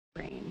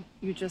brain.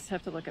 You just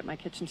have to look at my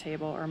kitchen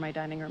table or my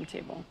dining room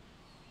table.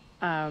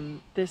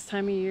 This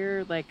time of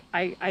year, like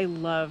I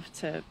love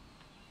to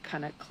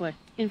kind of collect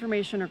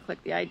information or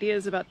collect the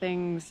ideas about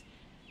things.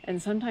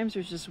 And sometimes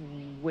there's just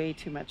way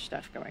too much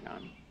stuff going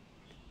on.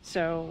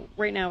 So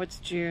right now it's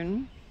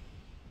June,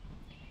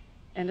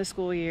 end of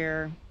school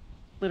year,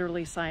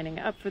 literally signing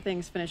up for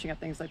things, finishing up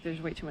things, like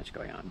there's way too much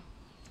going on.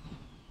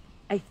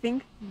 I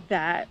think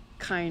that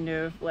kind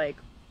of like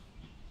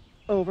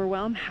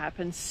overwhelm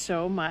happens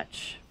so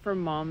much for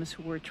moms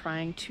who are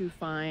trying to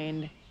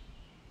find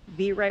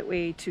the right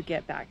way to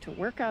get back to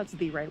workouts,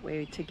 the right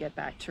way to get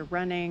back to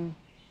running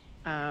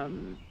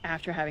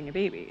after having a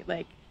baby.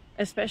 Like,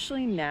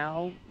 especially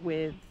now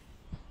with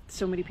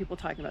so many people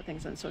talking about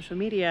things on social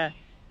media,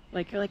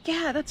 like you're like,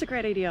 yeah, that's a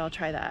great idea, I'll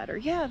try that. Or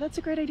yeah, that's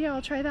a great idea,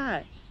 I'll try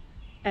that.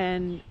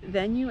 And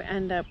then you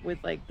end up with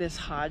like this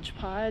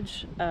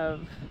hodgepodge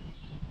of,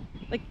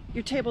 like,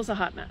 your table's a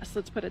hot mess,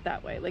 let's put it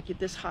that way. Like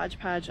this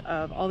hodgepodge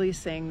of all these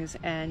things,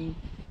 and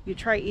you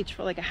try each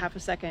for like a half a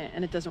second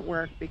and it doesn't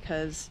work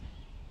because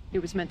it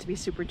was meant to be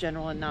super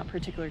general and not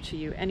particular to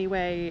you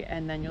anyway.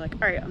 And then you're like,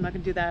 all right, I'm not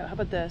gonna do that, how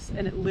about this?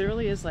 And it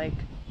literally is like,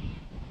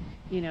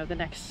 you know, the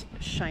next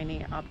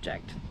shiny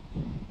object.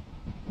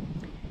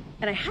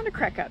 And I had to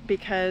crack up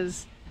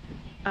because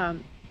I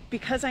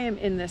am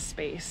in this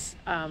space.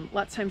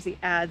 Lots of times the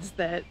ads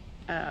that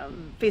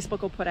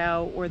Facebook will put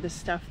out, or the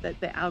stuff that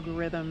the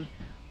algorithm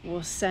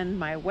will send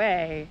my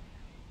way,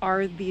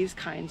 are these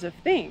kinds of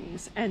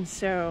things. And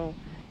so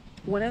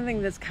one of the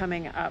things that's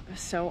coming up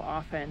so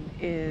often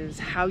is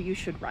how you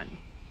should run,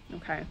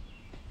 okay?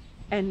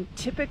 And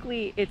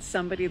typically it's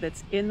somebody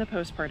that's in the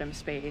postpartum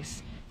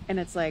space, and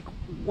it's like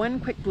one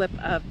quick blip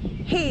of,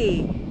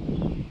 hey,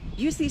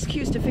 use these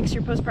cues to fix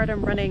your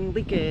postpartum running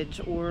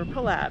leakage or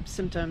prolapse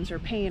symptoms or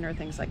pain or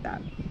things like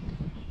that.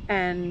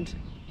 And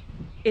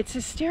it's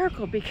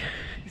hysterical because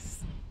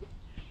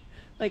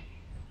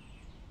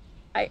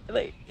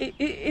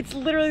it's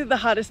literally the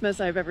hottest mess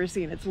I've ever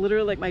seen. It's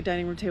literally like my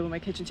dining room table, my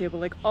kitchen table,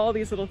 like all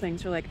these little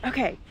things are like,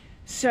 okay,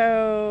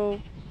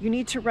 so you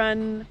need to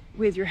run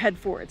with your head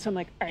forward. So I'm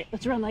like, all right,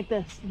 let's run like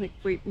this. I'm like,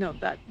 wait, no,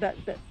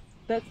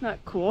 that's not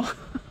cool.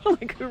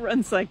 Like, who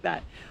runs like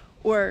that?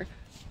 Or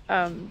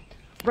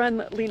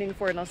run leaning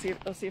forward, and I'll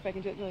see if I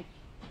can do it. They're like,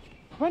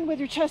 run with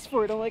your chest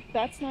forward. I'm like,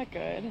 that's not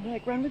good. And they're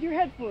like, run with your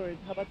head forward.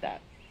 How about that?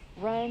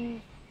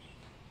 Run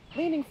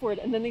leaning forward.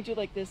 And then they do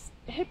like this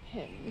hip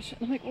hinge.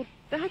 And I'm like, well,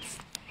 that's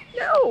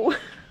no.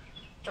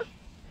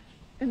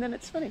 And then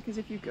it's funny because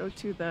if you go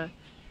to the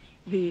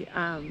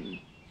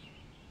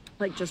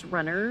like just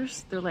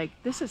runners, they're like,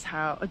 this is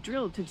how a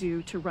drill to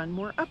do to run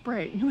more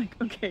upright. And you're like,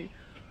 okay,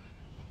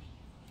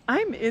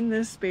 I'm in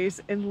this space,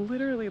 and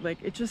literally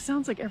like it just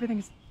sounds like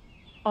everything's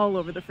all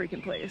over the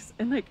freaking place.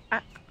 And like,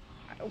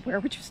 where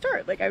would you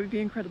start? Like, I would be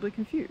incredibly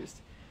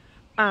confused.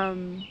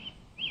 And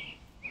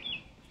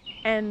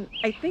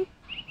I think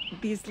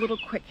these little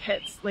quick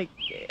hits, like,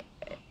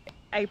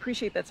 I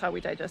appreciate that's how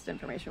we digest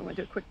information. We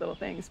do quick little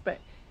things, but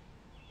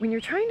when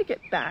you're trying to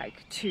get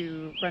back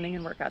to running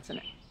and workouts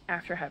and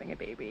after having a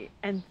baby,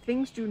 and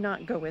things do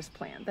not go as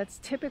planned, that's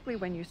typically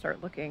when you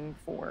start looking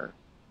for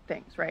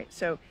things, right?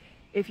 So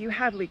if you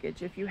have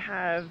leakage, if you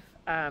have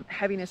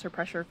heaviness or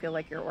pressure, feel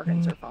like your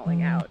organs are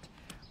falling out,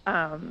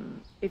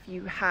 if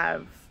you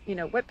have, you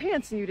know, wet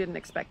pants and you didn't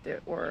expect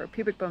it, or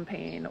pubic bone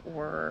pain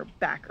or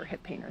back or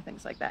hip pain or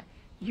things like that,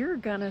 you're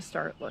gonna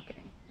start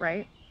looking,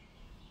 right?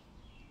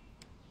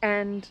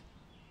 And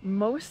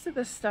most of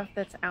the stuff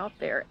that's out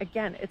there,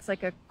 again, it's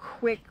like a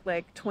quick,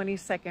 like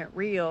 20-second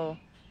reel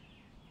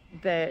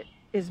that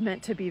is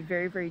meant to be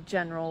very, very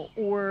general,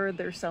 or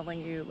they're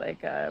selling you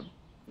like a,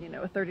 you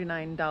know, a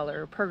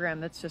 $39 program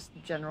that's just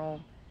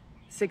general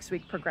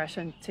 6-week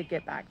progression to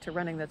get back to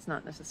running that's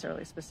not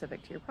necessarily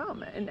specific to your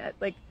problem. And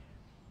like,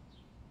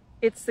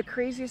 it's the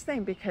craziest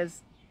thing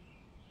because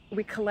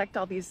we collect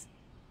all these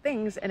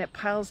things and it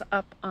piles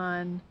up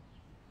on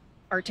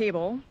our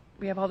table.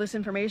 We have all this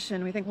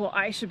information. We think, well,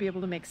 I should be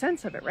able to make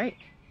sense of it, right?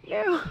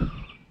 No,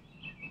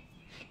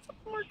 it's a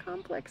little more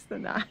complex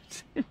than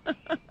that.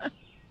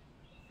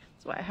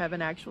 That's why I have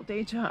an actual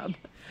day job.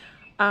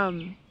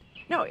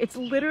 No, it's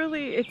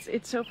literally,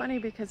 it's so funny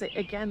because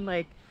again,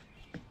 like,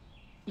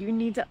 you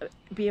need to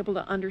be able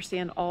to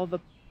understand all the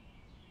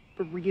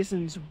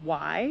reasons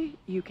why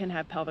you can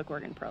have pelvic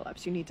organ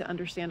prolapse. You need to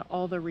understand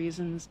all the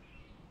reasons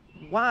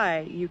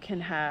why you can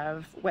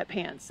have wet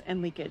pants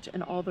and leakage,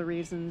 and all the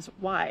reasons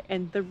why.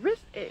 And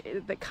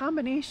the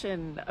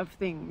combination of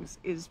things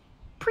is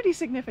pretty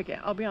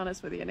significant, I'll be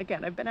honest with you. And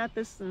again, I've been at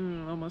this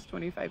almost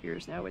 25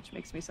 years now, which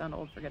makes me sound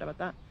old, forget about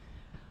that.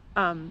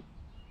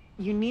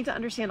 You need to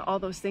understand all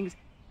those things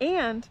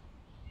and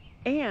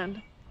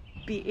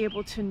be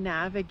able to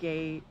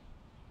navigate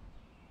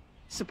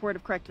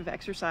supportive corrective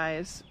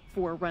exercise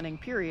for running,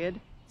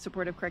 period,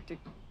 supportive corrective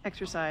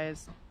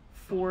exercise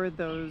for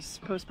those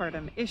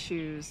postpartum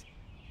issues,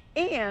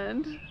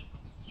 and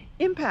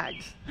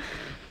impact.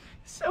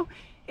 So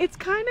it's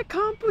kind of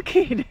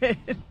complicated.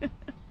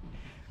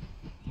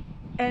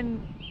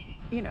 And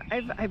you know,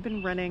 I've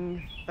been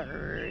running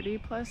 30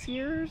 plus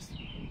years.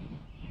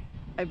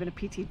 I've been a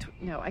PT,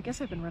 no, I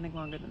guess I've been running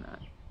longer than that.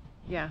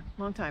 Yeah,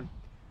 long time.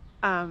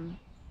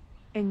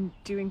 And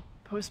doing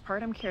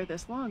postpartum care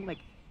this long, like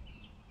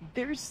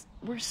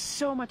we're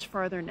so much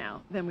farther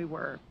now than we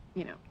were,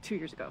 you know, 2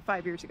 years ago,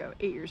 5 years ago,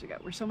 8 years ago.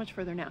 We're so much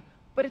further now,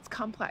 but it's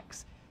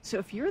complex. So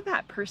if you're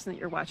that person that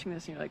you're watching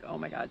this and you're like, oh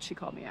my God, she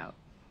called me out.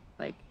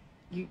 Like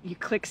you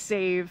click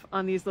save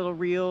on these little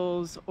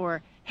reels,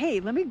 or, hey,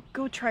 let me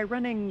go try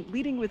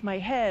leading with my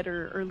head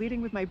or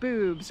leading with my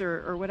boobs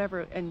or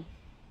whatever. And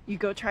you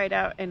go try it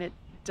out and it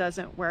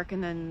doesn't work.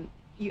 And then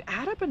you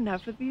add up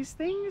enough of these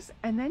things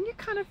and then you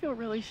kind of feel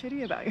really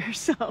shitty about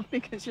yourself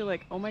because you're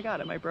like, oh my God,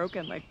 am I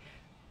broken? Like,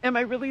 am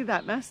I really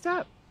that messed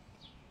up?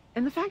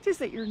 And the fact is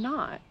that you're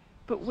not.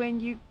 But when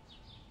you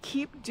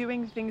keep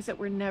doing things that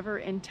were never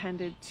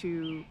intended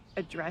to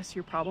address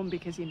your problem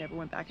because you never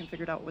went back and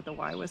figured out what the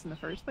why was in the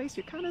first place,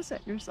 you're kind of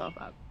setting yourself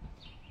up.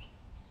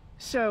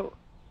 So,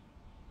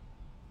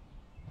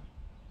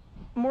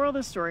 moral of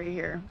the story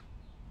here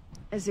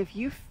is if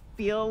you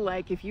feel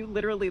like, if you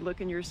literally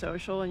look in your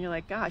social and you're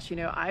like, gosh, you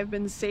know, I've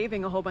been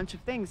saving a whole bunch of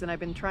things and I've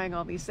been trying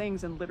all these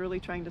things and literally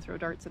trying to throw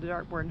darts at a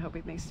dartboard and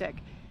hoping they stick,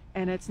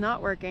 and it's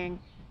not working,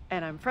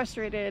 and I'm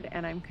frustrated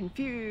and I'm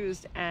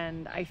confused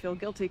and I feel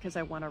guilty because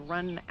I want to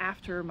run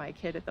after my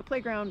kid at the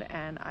playground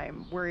and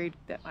I'm worried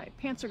that my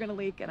pants are going to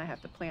leak and I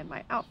have to plan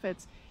my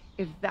outfits.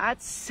 If that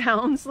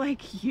sounds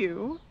like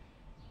you,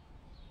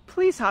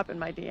 please hop in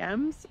my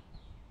DMs.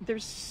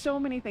 There's so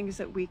many things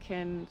that we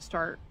can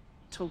start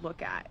to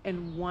look at.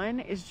 And one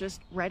is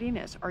just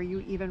readiness. Are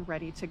you even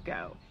ready to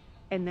go?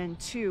 And then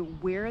two,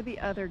 where are the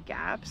other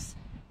gaps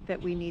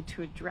that we need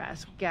to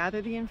address?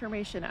 Gather the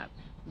information up.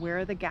 Where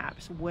are the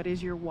gaps? What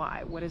is your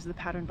why? What is the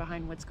pattern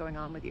behind what's going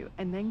on with you?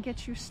 And then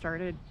get you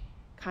started,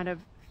 kind of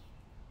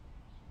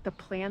the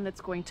plan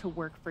that's going to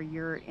work for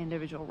your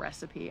individual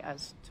recipe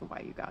as to why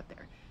you got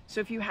there.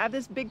 So if you have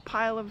this big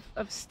pile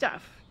of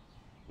stuff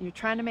and you're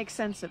trying to make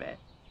sense of it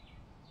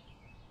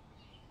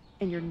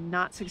and you're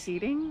not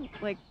succeeding,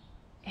 like,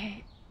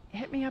 hey,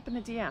 hit me up in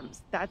the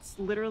DMs. That's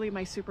literally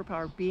my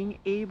superpower, being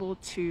able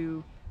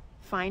to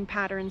find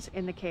patterns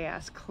in the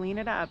chaos, clean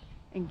it up,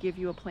 and give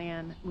you a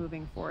plan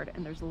moving forward.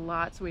 And there's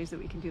lots of ways that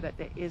we can do that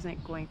that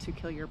isn't going to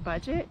kill your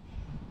budget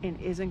and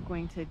isn't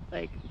going to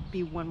like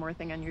be one more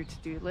thing on your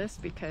to-do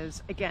list,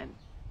 because again,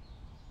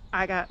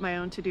 I got my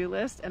own to-do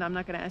list and I'm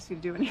not going to ask you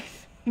to do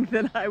anything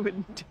that I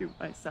wouldn't do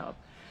myself.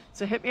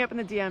 So hit me up in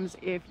the DMs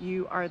if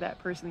you are that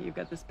person that you've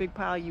got this big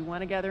pile, you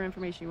want to gather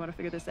information, you want to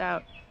figure this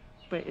out,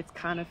 but it's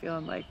kind of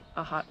feeling like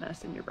a hot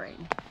mess in your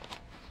brain.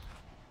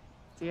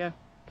 See ya.